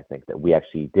point. I think that we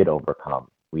actually did overcome.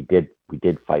 We did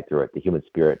fight through it. The human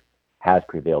spirit has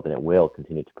prevailed, and it will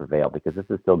continue to prevail, because this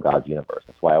is still God's universe.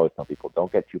 That's why I always tell people,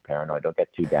 don't get too paranoid, don't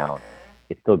get too down.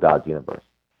 It's still God's universe.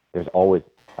 There's always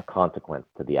a consequence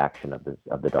to the action of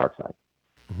the dark side.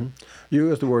 Mm-hmm. You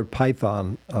used the word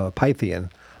Pythian.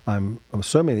 I'm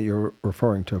assuming that you're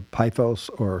referring to Pythos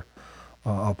or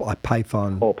a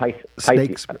python Oh,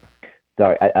 snakes.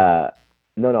 Sorry,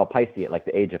 no, Pisces, like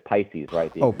the age of Pisces,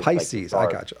 right? Pisces. I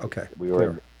got you. Okay, We were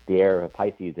in the era of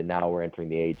Pisces, and now we're entering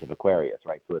the age of Aquarius,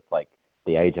 right? So it's like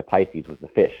the age of Pisces was the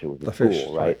fish, it was the fish,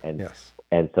 fool, right? Yes.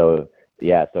 And so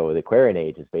so the Aquarian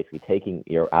age is basically taking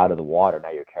you're out of the water,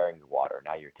 now you're carrying the water,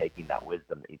 now you're taking that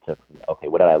wisdom that you took from, okay,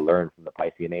 what did I learn from the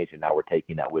Piscean age, and now we're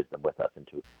taking that wisdom with us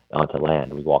onto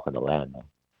land. We walk on the land now.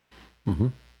 Mm-hmm.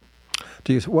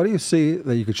 What do you see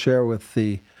that you could share with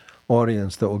the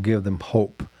audience that will give them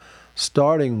hope,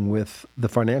 starting with the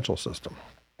financial system,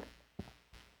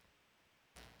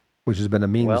 which has been a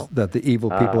means that the evil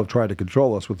people have tried to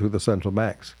control us with through the central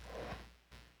banks?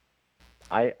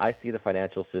 I see the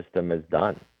financial system as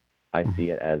done. I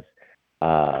see it as,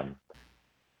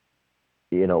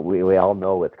 we all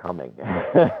know it's coming,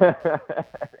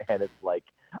 and it's like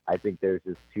I think there's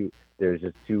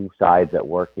just two sides at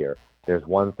work here. There's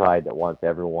one side that wants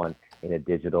everyone in a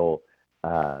digital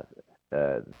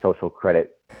social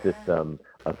credit system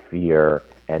of fear,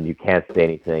 and you can't say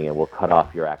anything, and we'll cut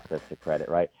off your access to credit,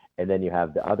 right? And then you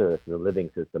have the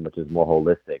living system, which is more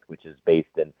holistic, which is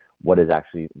based in what is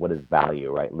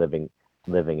value, right? Living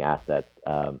assets,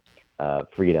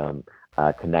 freedom,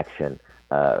 connection,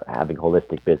 having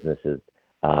holistic businesses.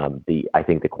 I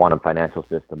think the quantum financial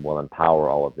system will empower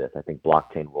all of this. I think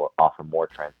blockchain will offer more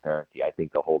transparency. I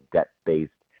think the whole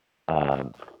debt-based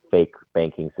fake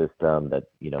banking system that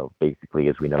basically,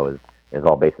 as we know, is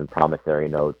all based on promissory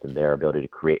notes and their ability to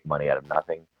create money out of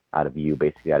nothing, out of you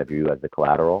as the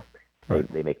collateral.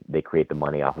 Right. They create the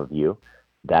money off of you.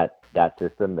 That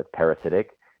system that's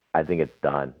parasitic, I think it's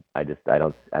done. I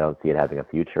don't see it having a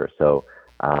future. So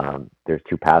there's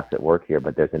two paths at work here,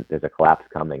 but there's a collapse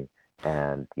coming,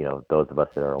 and those of us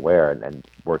that are aware and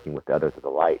working with the others of the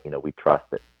light, we trust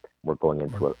that we're going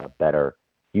into a better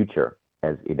future,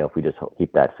 as if we just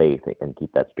keep that faith and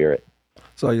keep that spirit.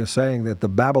 So you're saying that the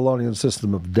Babylonian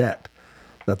system of debt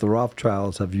that the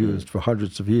Rothschilds have used for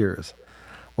hundreds of years,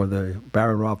 where the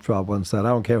Baron Rothschild once said, I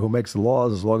don't care who makes the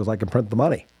laws as long as I can print the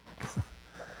money.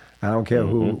 I don't care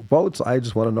who votes. I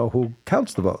just want to know who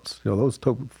counts the votes. Those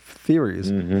two theories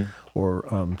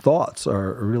or thoughts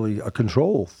are really a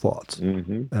control thoughts.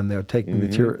 And they're taking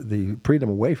the freedom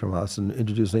away from us and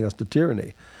introducing us to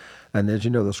tyranny. And as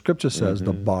you know, the scripture says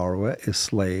the borrower is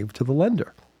slave to the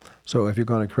lender. So if you're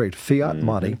going to create fiat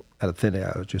money out of thin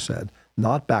air, as you said,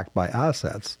 not backed by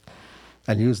assets,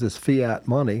 and use this fiat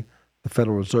money, the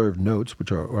Federal Reserve notes,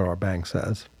 which are what our bank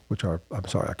says, our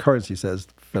currency says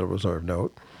Federal Reserve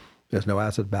note. There's no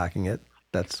asset backing it.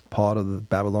 That's part of the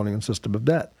Babylonian system of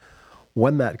debt.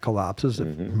 When that collapses, it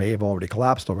may have already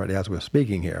collapsed already as we're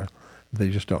speaking here. They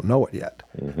just don't know it yet.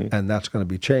 And that's going to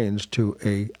be changed to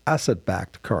a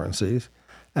asset-backed currencies.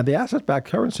 And the asset-backed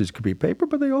currencies could be paper,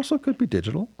 but they also could be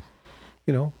digital.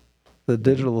 The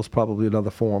digital is probably another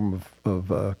form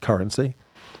of currency.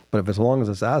 But if as long as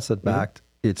it's asset-backed,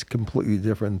 it's completely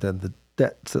different than the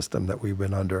debt system that we've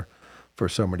been under for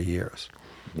so many years.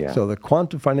 Yeah. So the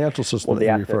quantum financial system that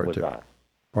you referred to.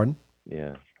 Pardon?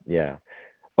 Yeah.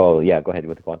 Oh, yeah, go ahead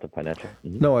with the quantum financial.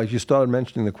 No, as you started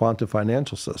mentioning the quantum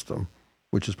financial system,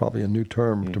 which is probably a new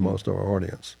term to most of our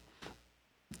audience.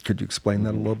 Could you explain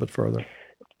that a little bit further?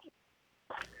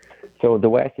 So the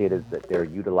way I see it is that they're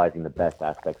utilizing the best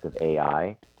aspects of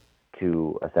AI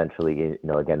to essentially,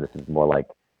 again, this is more like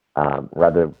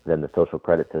rather than the social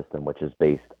credit system, which is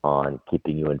based on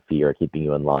keeping you in fear, keeping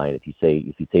you in line. If you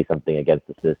say something against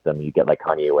the system, you get like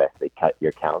Kanye West, they cut your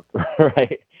accounts,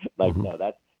 right? Like no,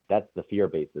 that's the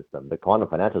fear-based system. The quantum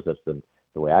financial system,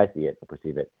 the way I see it and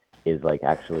perceive it, is like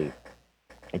actually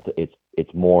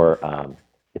it's more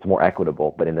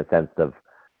equitable, but in the sense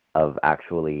of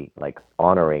actually like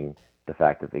honoring the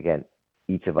fact that, again,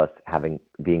 each of us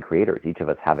being creators, each of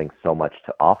us having so much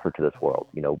to offer to this world,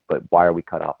 but why are we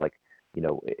cut off? Like,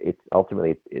 it's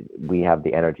ultimately, we have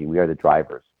the energy, we are the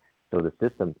drivers. So the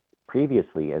system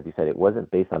previously, as you said, it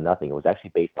wasn't based on nothing. It was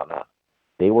actually based on us.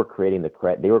 They were creating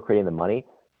the money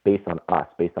based on us,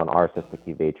 based on our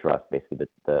Sestakivate trust, basically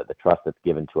the trust that's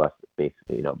given to us,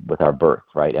 basically, with our birth,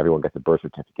 right? Everyone gets a birth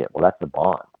certificate. Well, that's the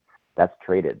bond. That's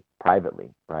traded privately,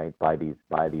 right, by these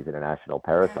international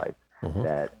parasites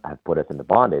that have put us into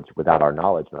bondage without our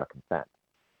knowledge and our consent.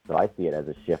 So I see it as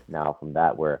a shift now from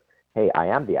that where, hey, I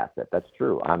am the asset. That's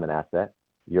true. I'm an asset.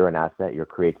 You're an asset. Your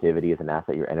creativity is an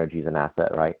asset. Your energy is an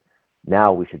asset, right?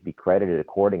 Now we should be credited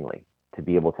accordingly to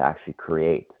be able to actually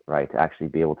create, right? To actually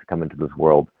be able to come into this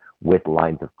world with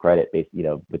lines of credit based,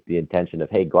 with the intention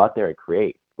of, hey, go out there and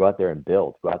create. Go out there and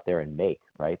build. Go out there and make.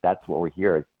 Right. That's what we're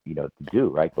here, to do.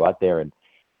 Right. Go out there and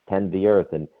tend the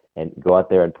earth and go out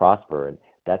there and prosper. And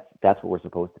that's what we're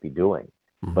supposed to be doing.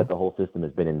 Mm-hmm. But the whole system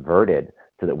has been inverted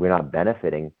so that we're not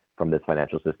benefiting from this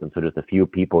financial system. So just a few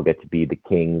people get to be the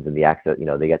kings and the access.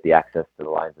 They get the access to the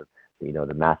lines of,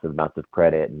 the massive amounts of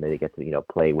credit, and they get to,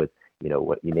 play with,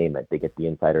 what you name it. They get the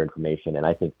insider information. And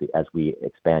I think as we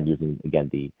expand using, again,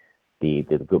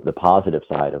 the positive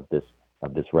side of this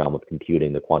realm of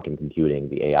computing, the quantum computing,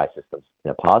 the AI systems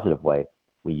in a positive way,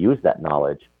 we use that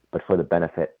knowledge, but for the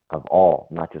benefit of all,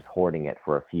 not just hoarding it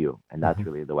for a few. And that's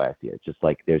really the way I see it. It's just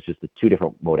like there's just the two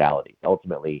different modalities.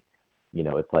 Ultimately,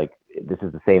 it's like this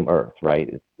is the same earth,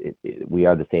 right? We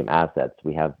are the same assets.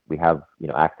 We have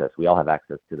access. We all have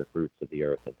access to the fruits of the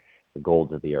earth and the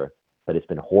golds of the earth, but it's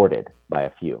been hoarded by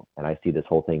a few. And I see this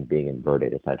whole thing being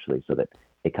inverted essentially so that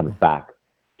it comes back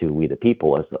to we the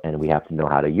people, and we have to know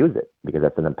how to use it, because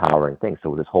that's an empowering thing.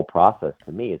 So this whole process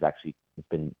to me is actually, it's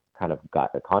been kind of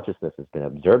got a consciousness has been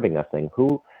observing us, saying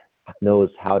who knows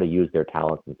how to use their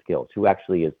talents and skills, who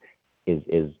actually is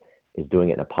doing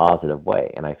it in a positive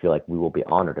way. And I feel like we will be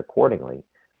honored accordingly,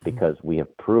 because we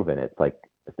have proven, it's like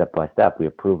step by step, we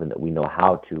have proven that we know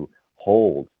how to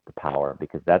hold the power,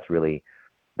 because that's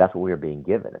what we are being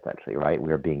given essentially, right?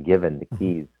 We are being given the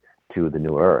keys to the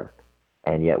new earth,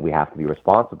 and yet we have to be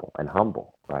responsible and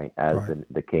humble, right? As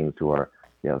the kings who are,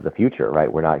 the future,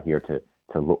 right? We're not here to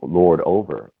lord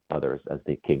over others as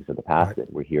the kings of the past did.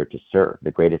 We're here to serve.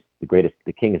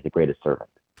 The king is the greatest servant,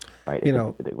 right?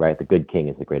 Right? The good king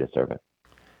is the greatest servant.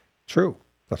 True.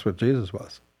 That's what Jesus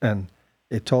was. And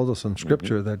it tells us in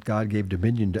Scripture that God gave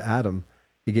dominion to Adam.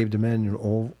 He gave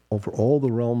dominion over all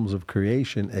the realms of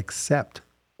creation except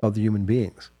of the human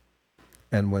beings.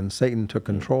 And when Satan took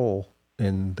control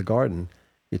in the garden,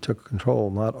 he took control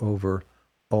not over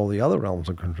all the other realms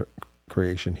of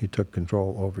creation, he took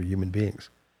control over human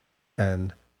beings.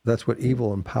 And that's what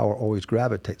evil and power always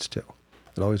gravitates to.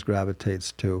 It always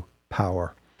gravitates to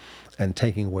power and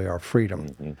taking away our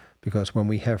freedom. Because when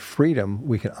we have freedom,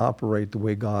 we can operate the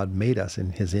way God made us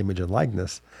in his image and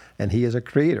likeness, and he is a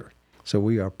creator. So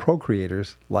we are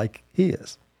procreators like he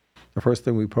is. The first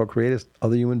thing we procreate is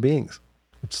other human beings,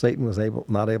 which Satan was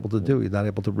not able to do. He's not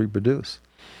able to reproduce.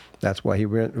 That's why he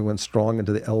went strong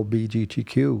into the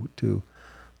LBGTQ to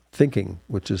thinking,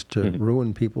 which is to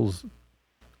ruin people's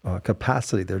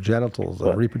capacity, their genitals,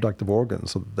 their reproductive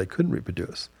organs, so that they couldn't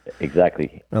reproduce.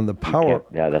 Exactly. And the power.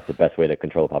 That's the best way to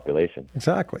control the population.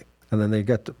 Exactly. And then they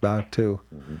get back to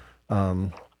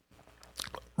the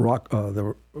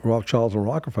Rothschilds and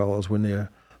Rockefellers, when their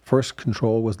first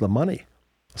control was the money.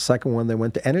 The second one, they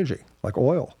went to energy, like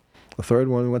oil. The third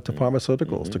one, we went to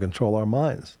pharmaceuticals to control our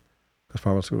minds, because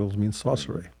pharmaceuticals mean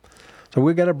sorcery. So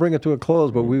we're going to bring it to a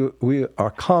close, but we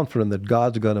are confident that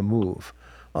God's going to move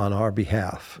on our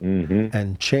behalf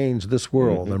and change this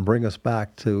world and bring us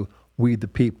back to we the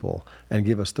people and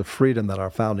give us the freedom that our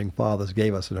founding fathers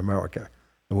gave us in America.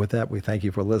 And with that, we thank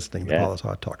you for listening to Father's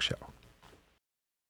Heart Talk Show.